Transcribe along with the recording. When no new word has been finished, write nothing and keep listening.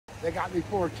They got me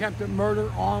for attempted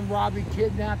murder, armed robbery,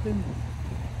 kidnapping.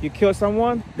 You killed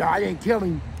someone? No, I didn't kill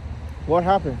him. What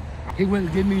happened? He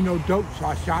wouldn't give me no dope, so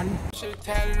I shot him. Shit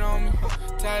tatted on me,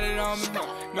 tatted on me.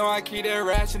 No, I keep that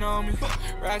ratchet on me,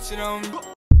 ratchet on me.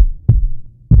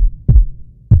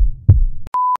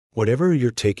 Whatever you're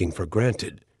taking for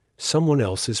granted, someone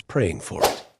else is praying for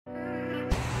it.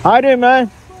 Hi there,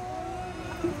 man.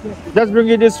 Just bring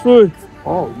you this food.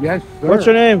 Oh, yes, sir. What's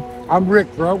your name? I'm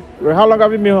Rick, bro. How long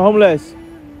have you been homeless?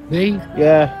 Me?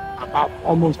 Yeah. About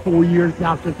almost 4 years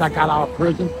now since I got out of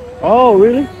prison. Oh,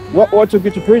 really? What took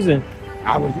you to prison?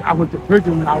 I went to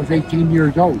prison when I was 18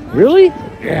 years old. Really?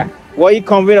 Yeah. Were you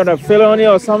convicted of a felony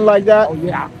or something like that? Oh,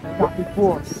 yeah. They got me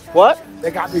for. What?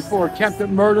 They got me for attempted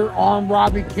murder, armed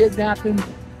robbery, kidnapping.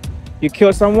 You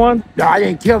killed someone? No, I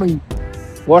didn't kill him.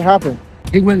 What happened?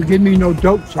 He wouldn't give me no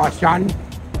dope, so I shot him.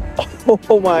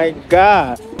 Oh my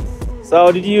God.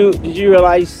 So did you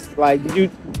realize, like, did you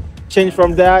change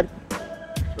from that?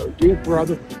 So deep,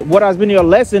 brother. What has been your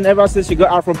lesson ever since you got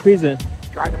out from prison?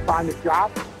 Trying to find a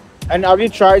job. And have you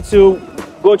tried to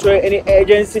go to any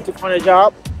agency to find a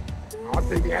job? I'll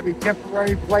take every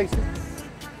temporary places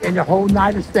in the whole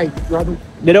United States, brother.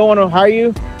 They don't want to hire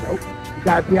you? Nope. You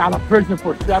gotta be out of prison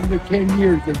for 7 to 10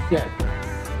 years, they said.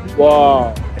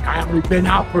 Wow. And I only been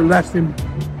out for less than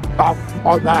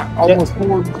about almost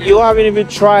 4 years. You haven't even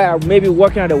tried maybe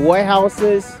working at the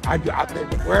warehouses? I've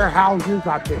been in warehouses.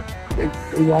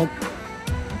 They won't.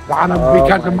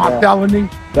 Because of my felony.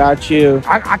 Got you.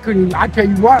 I couldn't. I tell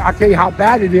you what. I tell you how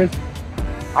bad it is.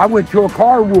 I went to a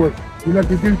car wash. You know what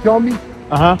the dude told me?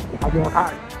 I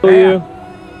Who you?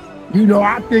 You know,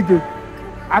 I figured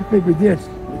this.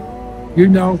 You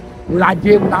know what I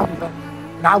did when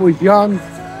I was young.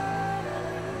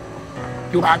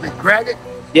 Do I regret it?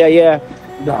 Yeah.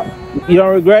 No. You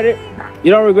don't regret it?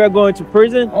 You don't regret going to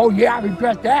prison? Oh yeah, I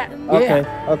regret that.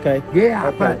 Yeah. Okay. Yeah,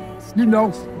 okay. but you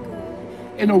know,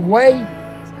 in a way,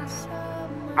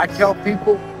 I tell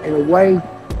people, in a way,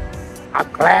 I'm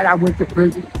glad I went to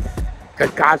prison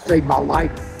because God saved my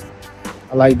life.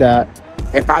 I like that.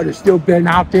 If I'd have still been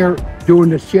out there doing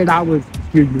the shit I was,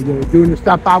 doing the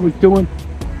stuff I was doing,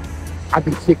 I'd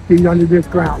be 6 feet under this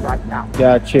ground right now.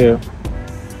 Got you.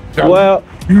 So, well,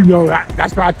 you know,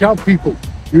 that's what I tell people.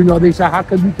 You know, they say, how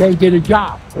come you can't get a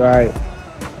job? Right.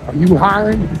 Are you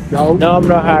hiring? No. No, I'm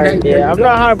not hiring. Okay, yeah, I'm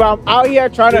not hiring, but I'm out here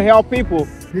trying to help people.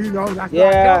 You know, that's what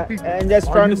I tell people. And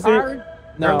just trying to see. Hiring?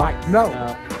 No. They're like, no.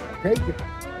 Take it.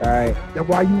 All right. That's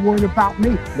why you worried about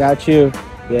me. Got you.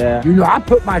 Yeah. You know, I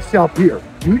put myself here.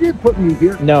 You didn't put me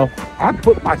here. No. I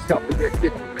put myself in this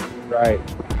situation. Right.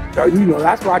 So, you know,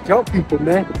 that's what I tell people,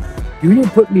 man. You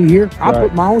didn't put me here. I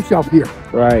put my own self here.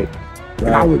 Right.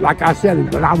 And I was, like I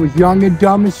said, when I was young and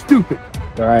dumb and stupid.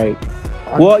 Right.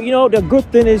 Well, you know, the good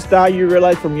thing is that you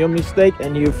realize from your mistake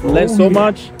and you've learned so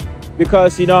much.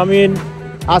 Because, you know what I mean,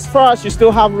 as far as you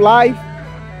still have life,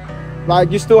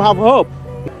 like you still have hope.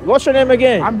 What's your name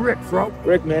again? I'm Rick, bro.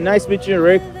 Rick, man. Nice meeting you,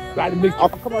 Rick. Glad to meet you. I'll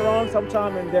come around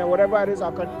sometime and then whatever it is I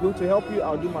can do to help you,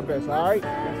 I'll do my best, all right?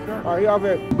 Yes, sir. All right, you have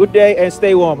a good day and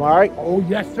stay warm, all right? Oh,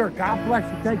 yes, sir. God bless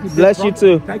you. Thank you, bless bro. you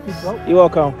too. Thank you, bro. You're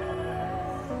welcome.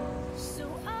 So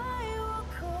I will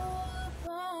call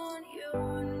upon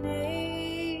your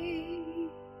name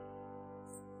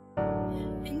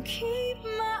and keep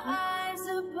my eyes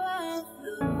above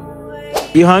the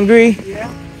waves. You hungry? Yeah.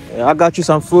 I got you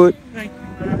some food. Thank you.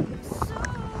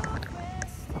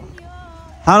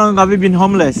 How long have you been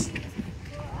homeless?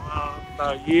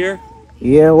 About a year.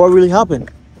 Yeah, what really happened?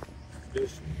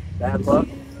 Just bad luck.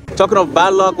 Talking of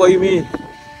bad luck, what do you mean?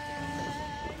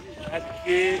 As a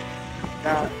kid,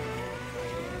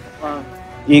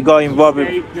 You got involved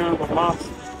in... my mom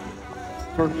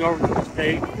turned me over to the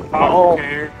state, foster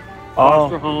care,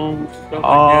 foster homes, stuff like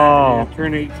that. And I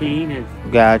turned 18 and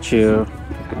Got you.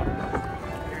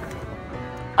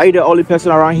 Are you the only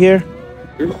person around here?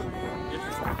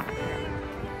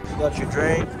 Got your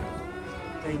drink.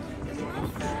 thank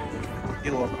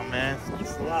you. You're welcome, man.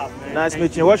 Thanks a lot, man. Nice Thank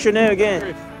meeting you. What's your name again?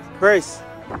 Chris. Chris.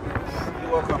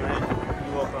 You're welcome, man.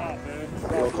 You're welcome.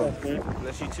 You're welcome. Man.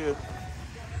 Bless you too.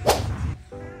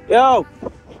 Yo!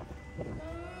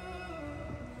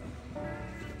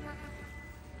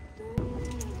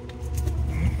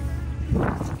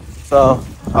 So,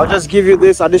 I'll just give you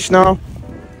this additional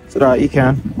so that you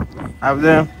can have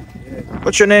them.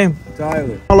 What's your name?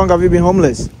 Tyler. How long have you been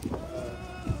homeless?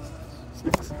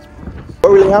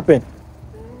 What really happened?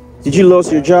 Did you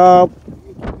lose your job?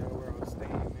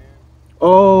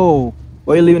 Oh,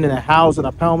 were you living in a house, an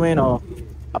apartment, or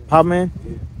apartment?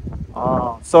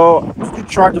 So did you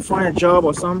try to find a job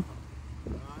or something?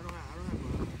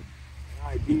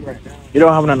 I don't have an ID right now. You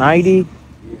don't have an ID?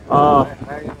 I was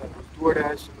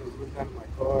DoorDash and I was living out of my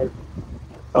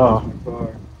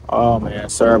car. Oh man,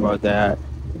 sorry about that.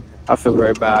 I feel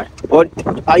very bad. What?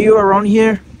 Are you around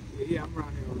here? Yeah, I'm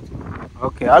around here all the time.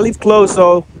 Okay, I live close,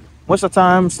 so most of the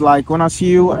times, like when I see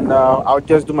you, and I'll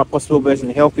just do my possible best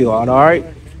and help you out. All right.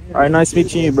 All right. Nice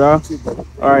meeting you, bro.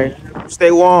 All right.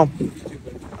 Stay warm.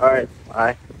 All right.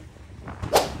 Bye.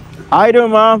 How you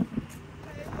doing, mom?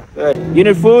 Good. You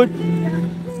need food?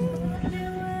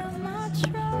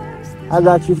 I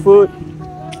got you food.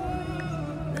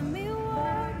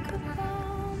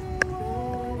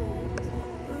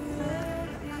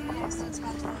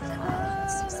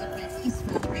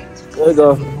 There you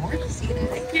go.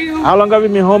 Thank you. How long have you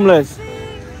been homeless?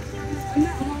 I'm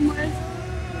not homeless.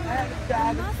 I have a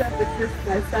job except it's just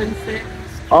my son's sick.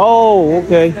 Oh,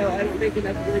 okay. So I don't make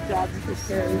enough of a job to take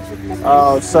care of my son.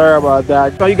 Oh, sorry about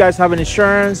that. So you guys have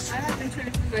insurance? I have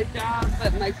insurance in my job,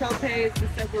 but my co-pays and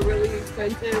stuff are really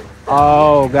expensive.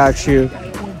 Oh, got you.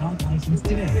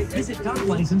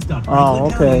 Oh,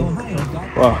 okay.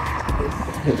 Well,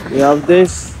 you have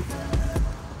this.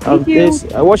 Thank you.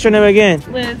 What's your name again?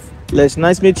 Liz. Liz,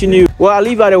 nice meeting you. Well, I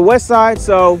live at the west side,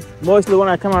 so mostly when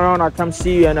I come around, I come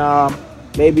see you, and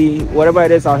maybe whatever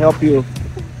it is, I'll help you.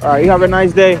 All right, you have a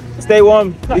nice day. Stay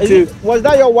warm. You too. Was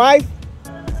that your wife?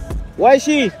 Where is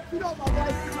she?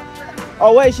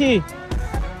 Oh, where is she?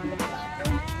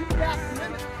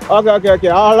 Okay.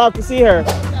 I'll have to see her.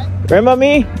 Remember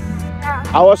me?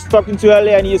 I was talking to you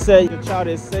earlier, and you said your child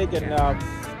is sick, and I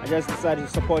just decided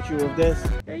to support you with this.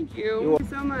 Thank you.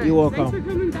 Thank you so much. You're welcome. Thanks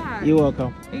for coming back. You're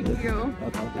welcome. Thank you.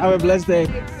 Have a blessed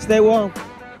day. Stay warm.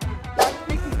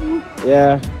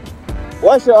 Yeah.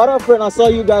 What's your other friend? I saw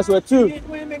you guys were two.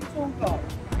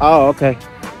 Oh, okay.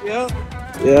 Yeah.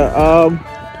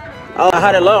 I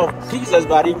had a lot of pizzas,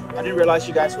 but I didn't realize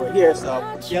you guys were here, so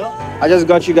I just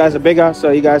got you guys a bigger so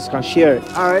you guys can share it.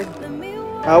 All right.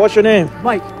 What's your name?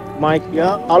 Mike. Mike.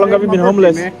 Yeah. How long have you been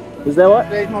homeless? Man. Is that what?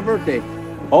 Today's my birthday.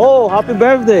 Oh, happy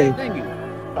birthday. Thank you.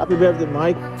 Happy birthday,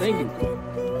 Mike. Thank you.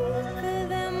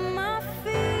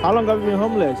 How long have you been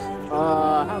homeless?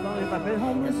 How long have I been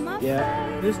homeless?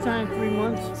 Yeah. This time, 3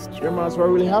 months. 3 months. What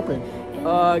really happened?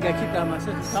 I got kicked out of my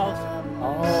sister's house.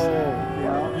 Oh,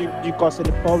 yeah. You caused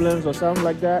any problems or something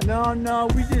like that? No,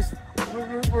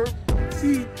 we're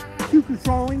too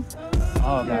controlling.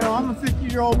 Oh, You know, I'm a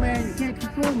 50-year-old man. You can't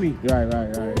control me. Right.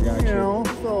 Got You know,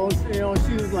 so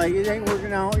she was like, it ain't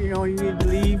working out. You know, you need to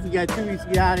leave. You got 2 weeks to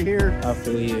get out of here. I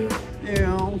feel you. You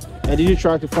know. And did you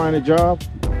try to find a job?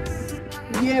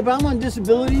 Yeah, but I'm on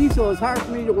disability, so it's hard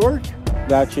for me to work.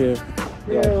 Got you.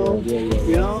 You know. Yeah.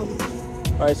 You know.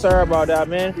 All right, sorry about that,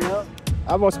 man. Yeah.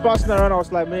 I was passing around. I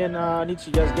was like, man, I need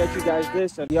to just get you guys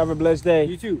this, and you have a blessed day.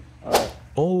 You too. All right.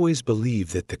 Always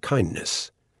believe that the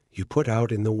kindness you put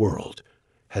out in the world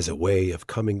has a way of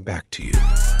coming back to you.